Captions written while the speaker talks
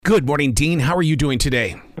Good morning, Dean. How are you doing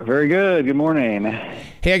today? Very good. Good morning.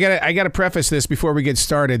 Hey, I gotta preface this before we get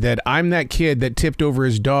started that I'm that kid that tipped over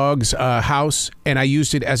his dog's house, and I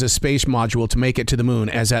used it as a space module to make it to the moon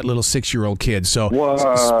as that little 6-year-old kid. So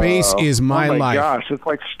space is my life. Oh my gosh, it's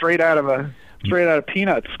like straight out of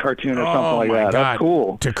Peanuts cartoon or something like that. God. That's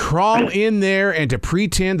cool. To crawl in there and to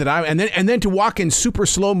pretend that and then to walk in super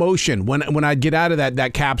slow motion when I'd get out of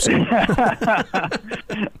that capsule.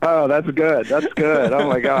 Oh, that's good. That's good. Oh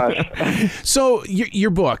my gosh. So your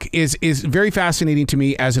book is very fascinating to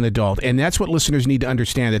me as an adult, and that's what listeners need to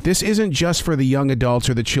understand, that this isn't just for the young adults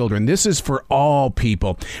or the children. This is for all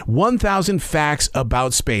people. 1,000 facts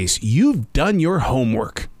about space. You've done your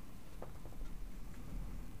homework.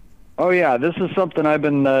 Oh, yeah. This is something I've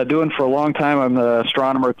been doing for a long time. I'm the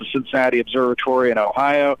astronomer at the Cincinnati Observatory in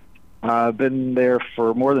Ohio. I've been there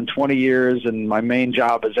for more than 20 years, and my main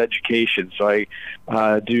job is education. So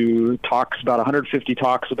I do talks, about 150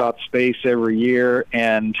 talks about space every year.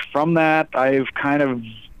 And from that, I've kind of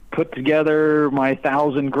put together my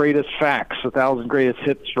 1,000 greatest facts, 1,000 greatest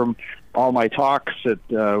hits from all my talks.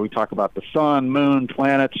 We talk about the sun, moon,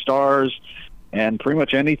 planets, stars, and pretty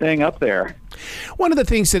much anything up there. One of the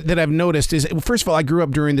things that I've noticed is, first of all, I grew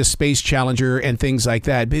up during the Space Challenger and things like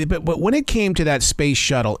that. But when it came to that space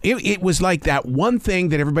shuttle, it was like that one thing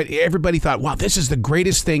that everybody thought, wow, this is the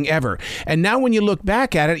greatest thing ever. And now when you look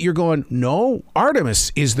back at it, you're going, no,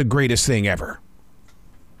 Artemis is the greatest thing ever.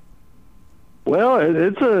 Well,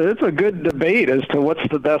 it's a good debate as to what's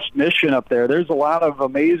the best mission up there. There's a lot of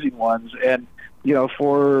amazing ones, and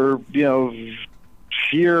for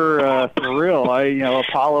sheer thrill,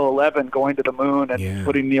 Apollo 11 going to the moon and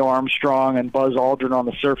putting Neil Armstrong and Buzz Aldrin on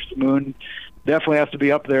the surface of the moon definitely has to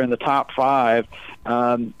be up there in the top 5.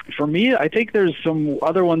 For me, I think there's some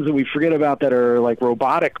other ones that we forget about that are like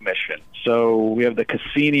robotic missions. So we have the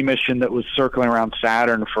Cassini mission that was circling around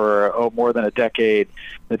Saturn for more than a decade.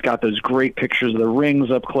 It got those great pictures of the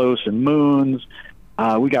rings up close and moons.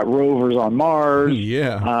 We got rovers on Mars.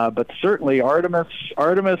 But certainly Artemis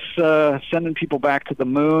sending people back to the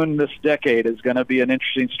moon this decade is going to be an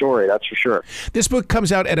interesting story, that's for sure. This book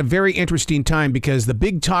comes out at a very interesting time because the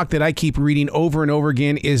big talk that I keep reading over and over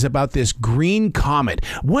again is about this green comet.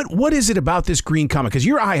 What is it about this green comet? Because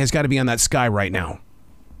your eye has got to be on that sky right now.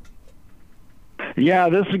 Yeah,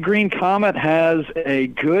 this green comet has a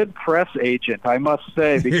good press agent, I must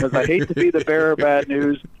say, because I hate to be the bearer of bad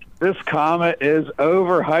news. This comet is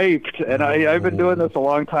overhyped, and I've been doing this a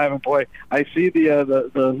long time, and boy, I see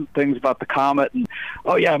the things about the comet, and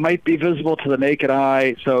it might be visible to the naked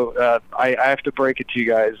eye. So I have to break it to you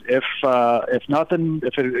guys. If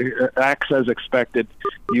it acts as expected,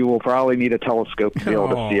 you will probably need a telescope to be able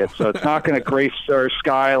to see it. So it's not going to grace our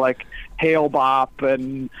sky like Hale-Bopp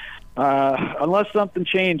and. Unless something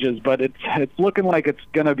changes, but it's looking like it's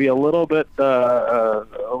going to be a little bit of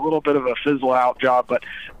a fizzle out job. But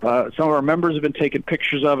some of our members have been taking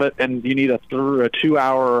pictures of it, and you need a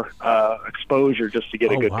 2-hour exposure just to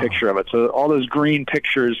get a good picture of it. So all those green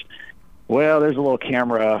pictures. Well, there's a little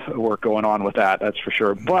camera work going on with that, that's for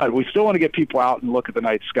sure. But we still want to get people out and look at the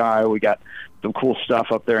night sky. We got some cool stuff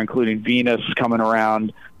up there, including Venus coming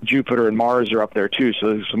around. Jupiter and Mars are up there, too.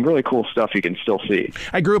 So there's some really cool stuff you can still see.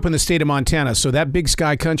 I grew up in the state of Montana, so that big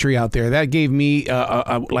sky country out there, that gave me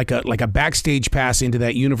like a backstage pass into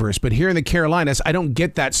that universe. But here in the Carolinas, I don't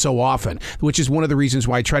get that so often, which is one of the reasons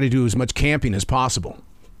why I try to do as much camping as possible.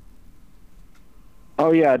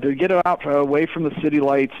 Oh, yeah. To get out away from the city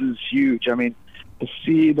lights is huge. I mean, to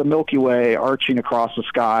see the Milky Way arching across the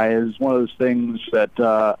sky is one of those things that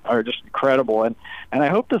are just incredible. And I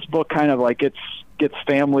hope this book kind of like gets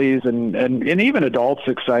families and even adults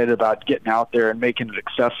excited about getting out there and making it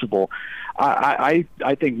accessible. I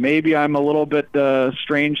think maybe I'm a little bit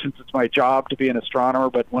strange since it's my job to be an astronomer,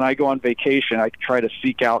 but when I go on vacation, I try to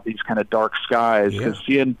seek out these kind of dark skies because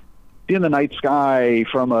seeing the night sky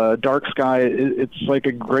from a dark sky, it's like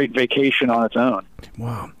a great vacation on its own.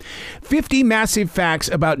 Wow. 50 massive facts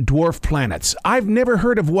about dwarf planets. I've never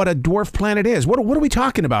heard of what a dwarf planet is. What are we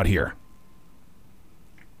talking about here?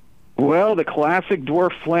 Well, the classic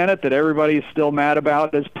dwarf planet that everybody's still mad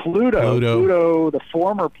about is Pluto. Pluto, the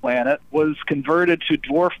former planet, was converted to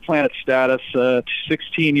dwarf planet status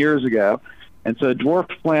 16 years ago. And so a dwarf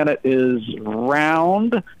planet is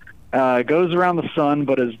round, goes around the sun,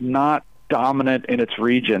 but is not dominant in its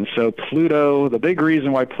region. So Pluto, the big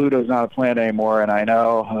reason why Pluto is not a planet anymore, and I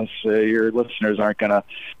know your listeners aren't going to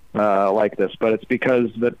like this, but it's because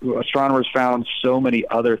the astronomers found so many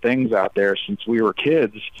other things out there since we were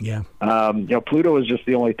kids. Pluto was just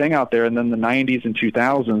the only thing out there, and then the 90s and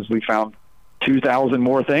 2000s we found 2,000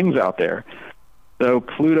 more things out there. So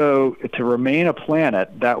Pluto, to remain a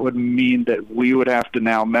planet, that would mean that we would have to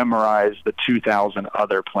now memorize the 2,000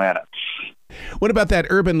 other planets. What about that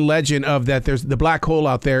urban legend of that there's the black hole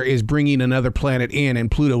out there is bringing another planet in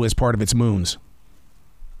and Pluto is part of its moons?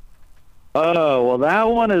 Oh, well, that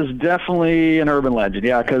one is definitely an urban legend,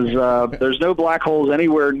 yeah, because there's no black holes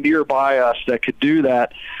anywhere nearby us that could do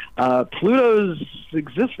that. Pluto's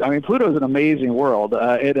an amazing world.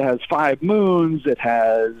 It has 5 moons, it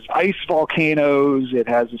has ice volcanoes, it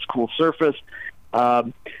has this cool surface.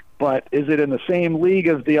 But is it in the same league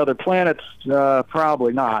as the other planets?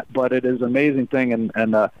 Probably not, but it is an amazing thing,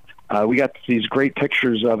 and we got these great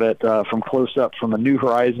pictures of it from close up from a New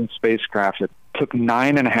Horizons spacecraft. It took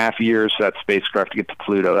 9.5 years for that spacecraft to get to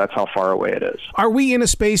Pluto. That's how far away it is. Are we in a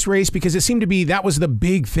space race? Because it seemed to be that was the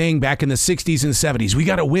big thing back in the 60s and 70s. We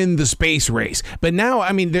got to win the space race. But now,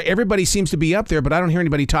 I mean, everybody seems to be up there, but I don't hear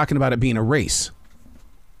anybody talking about it being a race.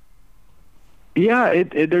 Yeah,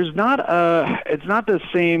 there's not it's not the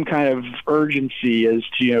same kind of urgency as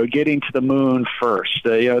to, getting to the moon first.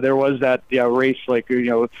 There was that race, like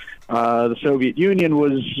the Soviet Union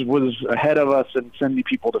was ahead of us and sending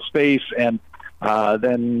people to space, and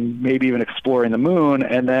then maybe even exploring the moon,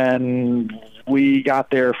 and then we got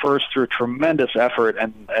there first through a tremendous effort,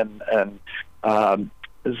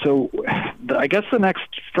 so I guess the next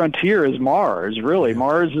frontier is Mars, really.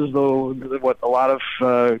 Mars is what a lot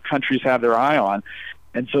of countries have their eye on.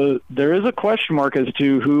 And so there is a question mark as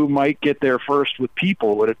to who might get there first with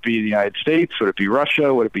people. Would it be the United States? Would it be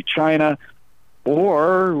Russia? Would it be China?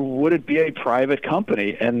 Or would it be a private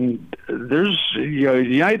company? And the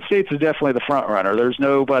United States is definitely the front runner. There's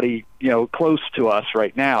nobody, close to us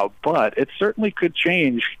right now, but it certainly could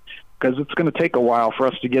change, because it's going to take a while for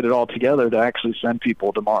us to get it all together to actually send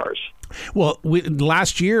people to Mars. Well,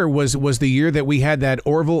 last year was the year that we had that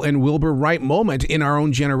Orville and Wilbur Wright moment in our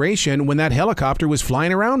own generation when that helicopter was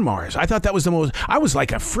flying around Mars. I thought that was I was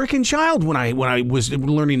like a freaking child when I was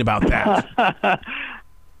learning about that.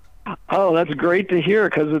 Oh, that's great to hear,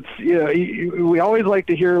 because it's we always like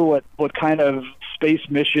to hear what kind of space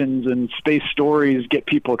missions and space stories get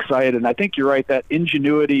people excited. And I think you're right, that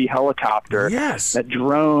Ingenuity helicopter, yes, that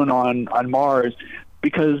drone on Mars,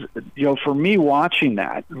 because for me watching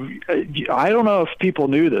that, I don't know if people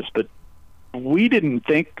knew this, but we didn't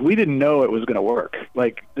know it was going to work.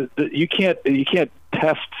 Like you can't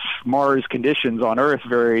test Mars conditions on Earth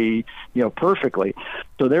very perfectly.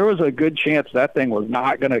 So there was a good chance that thing was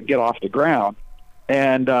not going to get off the ground.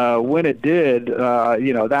 And when it did,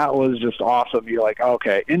 that was just awesome. You're like,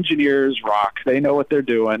 okay, engineers rock. They know what they're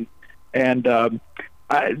doing. And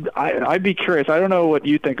I'd be curious. I don't know what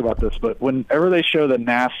you think about this, but whenever they show the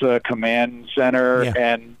NASA command center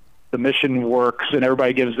and the mission works and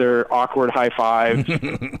everybody gives their awkward high fives,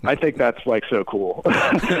 I think that's like so cool.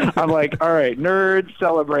 I'm like, all right, nerds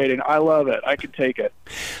celebrating. I love it. I can take it.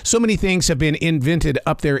 So many things have been invented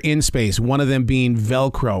up there in space, one of them being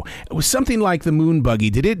Velcro. It was something like the moon buggy.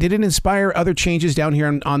 Did it inspire other changes down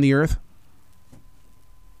here on the Earth?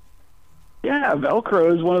 Yeah,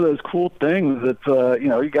 Velcro is one of those cool things that,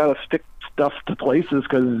 you got to stick stuff to places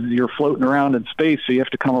because you're floating around in space, so you have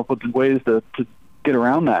to come up with ways to get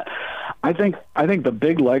around that. I think the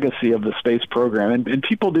big legacy of the space program, and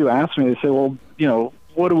people do ask me, they say, well,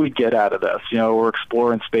 what do we get out of this? We're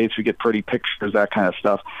exploring space, we get pretty pictures, that kind of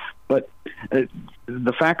stuff. But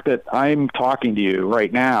the fact that I'm talking to you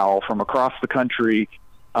right now from across the country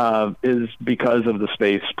is because of the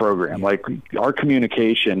space program. Like, our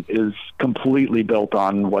communication is completely built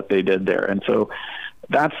on what they did there. And so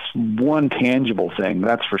that's one tangible thing,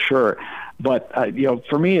 that's for sure. But,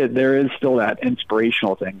 for me, there is still that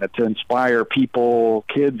inspirational thing, that to inspire people,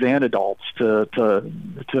 kids and adults, to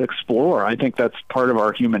explore. I think that's part of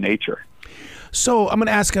our human nature. So I'm going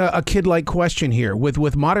to ask a kid-like question here.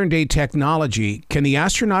 With modern-day technology, can the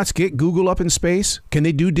astronauts get Google up in space? Can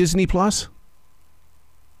they do Disney Plus?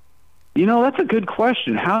 That's a good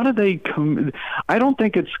question. How do they come? I don't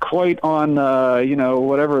think it's quite on,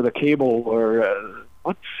 whatever the cable or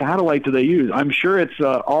what satellite do they use? I'm sure it's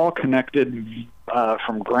all connected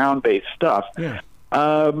from ground-based stuff. Yeah.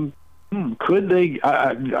 Could they?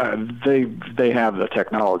 They have the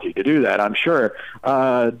technology to do that, I'm sure.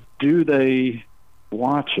 Do they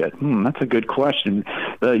watch it? That's a good question.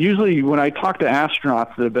 Usually, when I talk to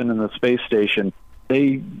astronauts that have been in the space station,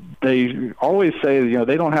 they always say,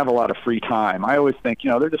 they don't have a lot of free time. I always think,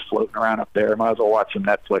 they're just floating around up there. Might as well watch some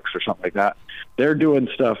Netflix or something like that. They're doing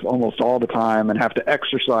stuff almost all the time and have to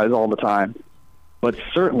exercise all the time. But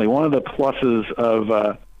certainly one of the pluses of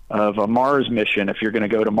a Mars mission, if you're going to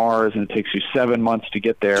go to Mars and it takes you 7 months to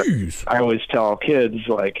get there, Jeez. I always tell kids,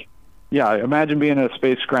 like, yeah, imagine being in a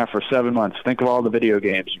spacecraft for 7 months. Think of all the video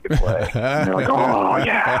games you could play. And you're like, oh,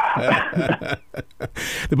 yeah.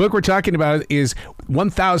 The book we're talking about is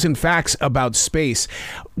 1,000 Facts About Space.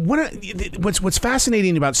 What's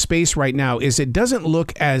fascinating about space right now is it doesn't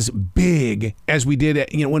look as big as we did,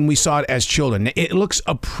 when we saw it as children. It looks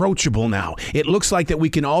approachable now. It looks like that we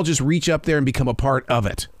can all just reach up there and become a part of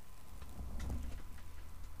it.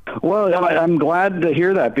 Well, I'm glad to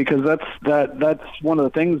hear that, because that's one of the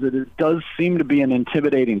things that it does seem to be an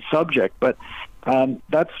intimidating subject. But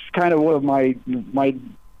that's kind of what my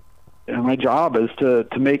job is, to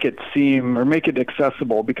make it seem, or make it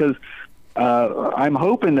accessible, because I'm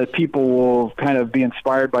hoping that people will kind of be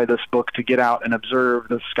inspired by this book to get out and observe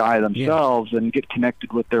the sky themselves, and get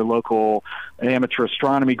connected with their local amateur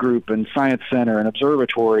astronomy group and science center and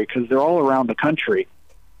observatory, because they're all around the country.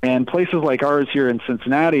 And places like ours here in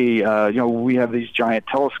Cincinnati, we have these giant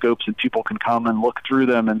telescopes, and people can come and look through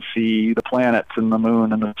them and see the planets and the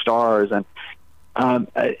moon and the stars. And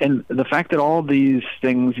the fact that all these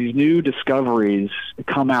things, these new discoveries,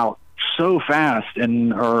 come out so fast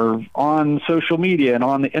and are on social media and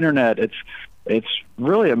on the internet, it's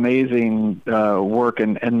really amazing work.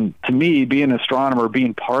 And to me, being an astronomer,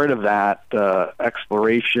 being part of that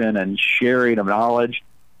exploration and sharing of knowledge,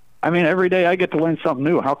 I mean, every day I get to learn something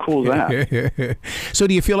new. How cool is that? So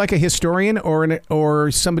do you feel like a historian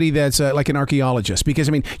or somebody that's like an archaeologist? Because,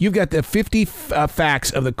 I mean, you've got the 50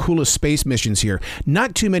 facts of the coolest space missions here.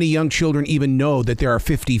 Not too many young children even know that there are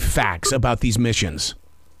 50 facts about these missions.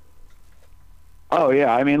 Oh,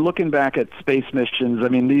 yeah. I mean, looking back at space missions, I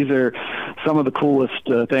mean, these are some of the coolest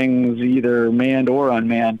things, either manned or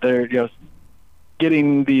unmanned. They're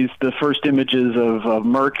getting the first images of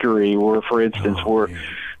Mercury, or, for instance, were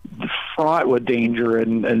fraught with danger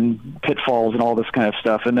and pitfalls and all this kind of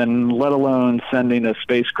stuff, and then let alone sending a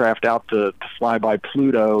spacecraft out to fly by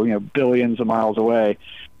Pluto, billions of miles away.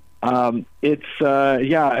 I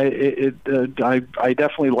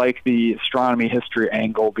definitely like the astronomy history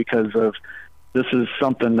angle, because of this is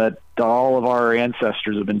something that all of our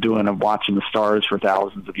ancestors have been doing, of watching the stars for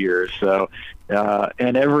thousands of years. So,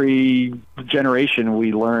 and every generation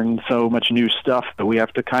we learn so much new stuff that we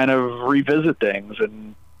have to kind of revisit things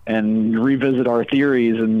and revisit our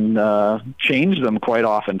theories and change them quite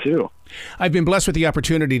often too. I've been blessed with the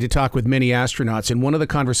opportunity to talk with many astronauts, and one of the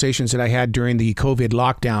conversations that I had during the COVID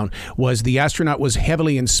lockdown was the astronaut was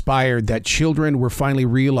heavily inspired that children were finally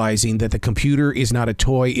realizing that the computer is not a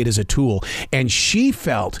toy, it is a tool. And she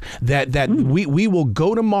felt that we will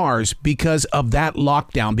go to Mars because of that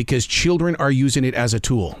lockdown, because children are using it as a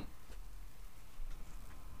tool.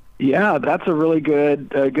 Yeah, that's a really good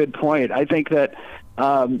point. I think that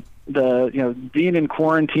being in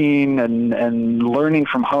quarantine and learning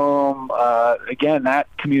from home, again, that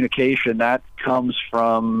communication that comes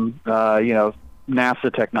from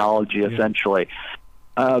NASA technology, essentially.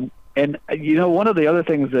 And one of the other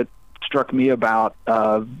things that struck me about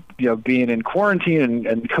being in quarantine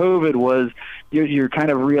and COVID was you kind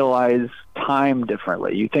of realize time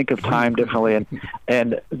differently. You think of time differently,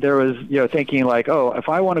 and there was thinking like, oh, if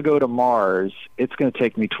I want to go to Mars, it's going to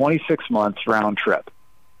take me 26 months round trip.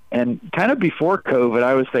 And kind of before COVID,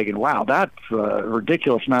 I was thinking, wow, that's a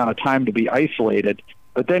ridiculous amount of time to be isolated.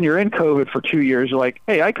 But then you're in COVID for 2 years. You're like,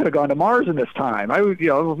 hey, I could have gone to Mars in this time. I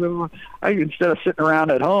instead of sitting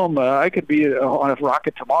around at home, I could be on a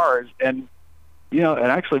rocket to Mars. And it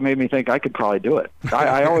actually made me think I could probably do it.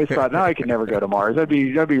 I always thought, no, I could never go to Mars. That'd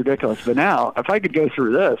be ridiculous. But now, if I could go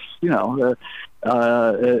through this,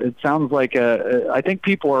 it sounds like I think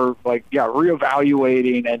people are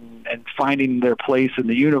reevaluating and finding their place in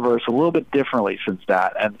the universe a little bit differently since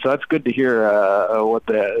that, and so that's good to hear. What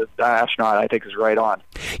the astronaut, I think, is right on.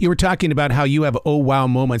 You were talking about how you have oh wow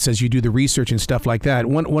moments as you do the research and stuff like that.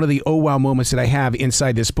 One of the oh wow moments that I have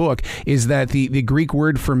inside this book is that the Greek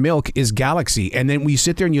word for milk is galaxy, and then when you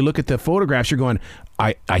sit there and you look at the photographs, you're going,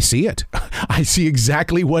 I see it. I see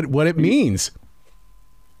exactly what it means.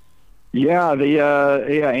 Yeah,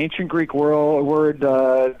 the ancient Greek word.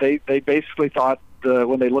 They basically thought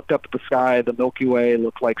when they looked up at the sky, the Milky Way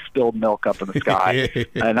looked like spilled milk up in the sky,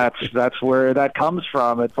 and that's where that comes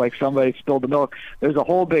from. It's like somebody spilled the milk. There's a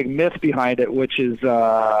whole big myth behind it, which is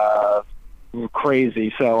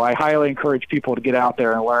crazy. So I highly encourage people to get out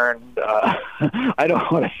there and learn. I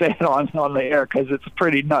don't want to say it on the air because it's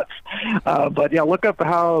pretty nuts. But yeah, look up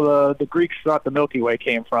how the Greeks thought the Milky Way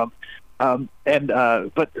came from.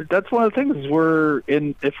 But that's one of the things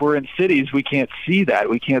if we're in cities, we can't see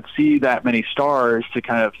that. We can't see that many stars to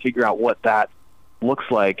kind of figure out what that looks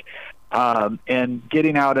like. And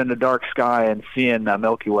getting out in the dark sky and seeing the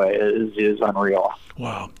Milky Way is unreal.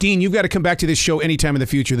 Wow. Dean, you've got to come back to this show anytime in the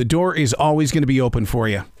future. The door is always going to be open for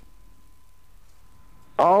you.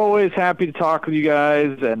 Always happy to talk with you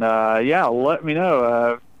guys, and let me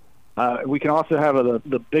know. We can also have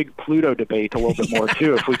the big Pluto debate a little bit more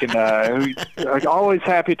too. If we can, I'm always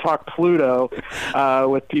happy to talk Pluto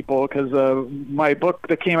with people, because my book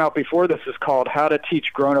that came out before this is called "How to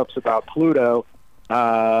Teach Grown-Ups About Pluto,"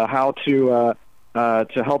 how to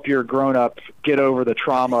help your grown-up get over the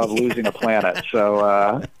trauma of losing a planet.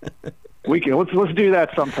 So. Let's do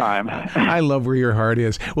that sometime. I love where your heart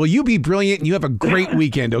is. Well, you be brilliant and you have a great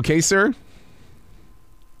weekend, okay, sir?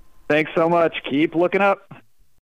 Thanks so much. Keep looking up.